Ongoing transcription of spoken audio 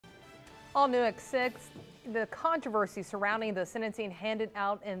All new at 6, the controversy surrounding the sentencing handed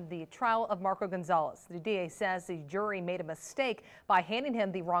out in the trial of Marco Gonzalez. The DA says the jury made a mistake by handing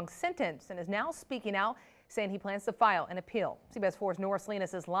him the wrong sentence and is now speaking out, saying he plans to file an appeal. CBS 4's Nora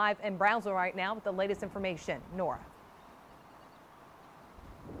Salinas is live in Brownsville right now with the latest information. Nora.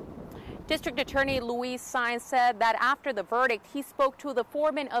 District Attorney Luis Saenz said that after the verdict, he spoke to the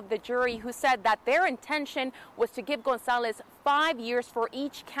foreman of the jury who said that their intention was to give Gonzalez 5 years for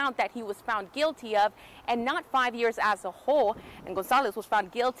each count that he was found guilty of and not 5 years as a whole. And Gonzalez was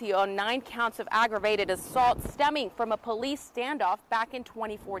found guilty on 9 counts of aggravated assault stemming from a police standoff back in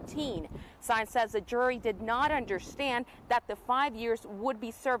 2014. Saenz says the jury did not understand that the 5 years would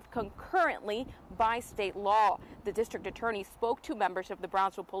be served concurrently by state law. The district attorney spoke to members of the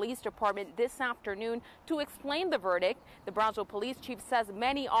Brownsville Police Department this afternoon to explain the verdict. The Brownsville police chief says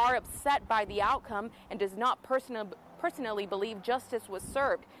many are upset by the outcome and does not personally believe justice was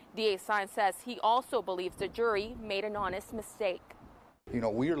served. DA Saenz says he also believes the jury made an honest mistake. You know,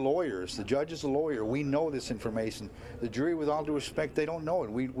 we're lawyers. The judge is a lawyer. We know this information. The jury, with all due respect, they don't know it.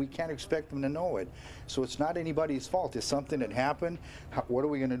 We can't expect them to know it. So it's not anybody's fault. It's something that happened. What are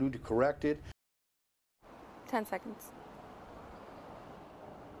we going to do to correct it? 10 seconds.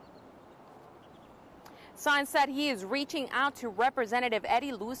 Saenz said he is reaching out to Representative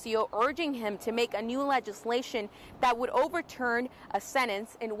Eddie Lucio, urging him to make a new legislation that would overturn a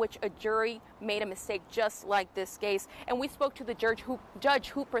sentence in which a jury made a mistake just like this case. And we spoke to the judge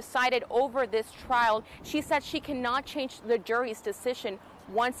who presided over this trial. She said she cannot change the jury's decision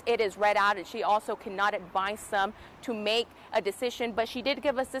once it is read out, and she also cannot advise them to make a decision. But she did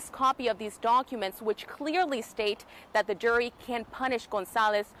give us this copy of these documents, which clearly state that the jury can punish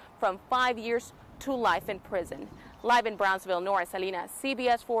Gonzalez from 5 years to life in prison. Live in Brownsville, Nora Salinas,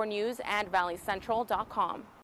 CBS 4 News and ValleyCentral.com.